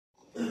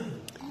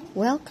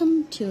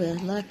Welcome to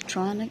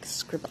Electronic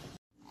Scribble.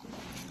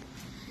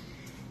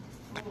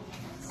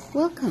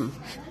 Welcome.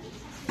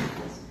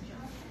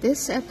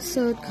 This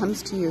episode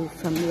comes to you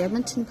from the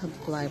Edmonton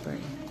Public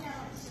Library,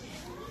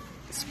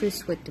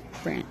 Sprucewood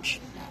Branch.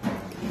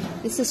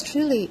 This is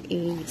truly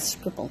a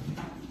scribble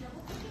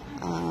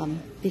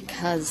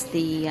because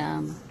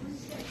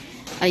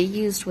I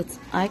used what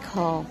I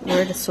call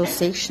word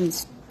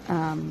associations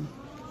to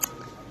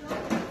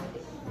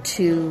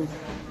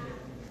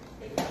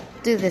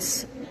do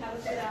this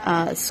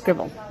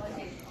scribble.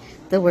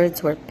 The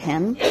words were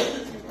pen,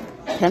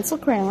 pencil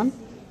crayon,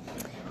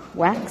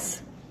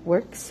 wax,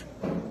 works,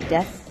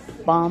 death,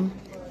 bomb,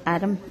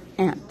 atom,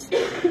 ant.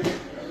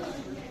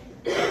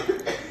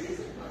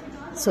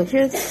 So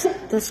here's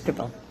the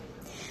scribble.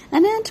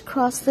 An ant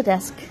crossed the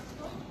desk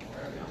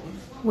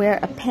where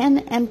a pen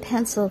and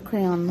pencil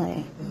crayon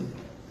lay.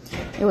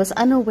 It was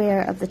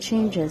unaware of the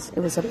changes it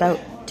was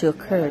about to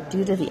occur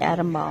due to the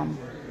atom bomb.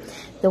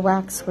 The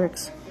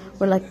waxworks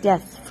were like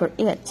death for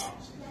it,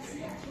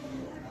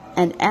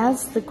 and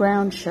as the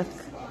ground shook,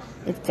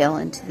 it fell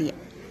into the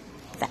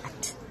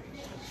vat.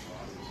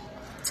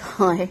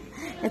 So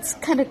it's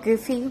kind of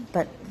goofy,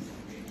 but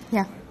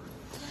yeah.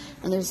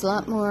 And there's a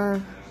lot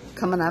more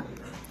coming up.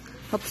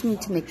 Helps me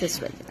to make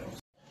this regular.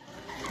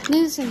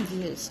 News and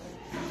views.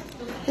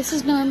 This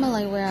is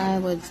normally where I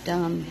would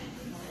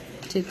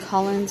do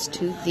call-ins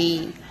to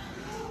the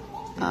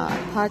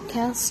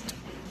podcast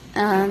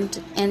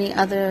and any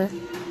other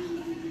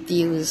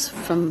views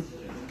from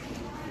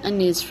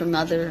news from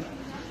other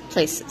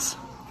places.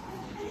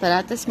 But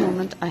at this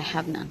moment, I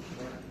have none.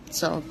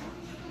 So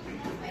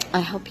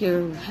I hope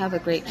you have a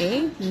great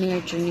day. May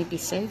your journey be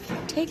safe.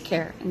 Take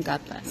care and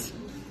God bless.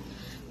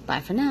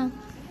 Bye for now.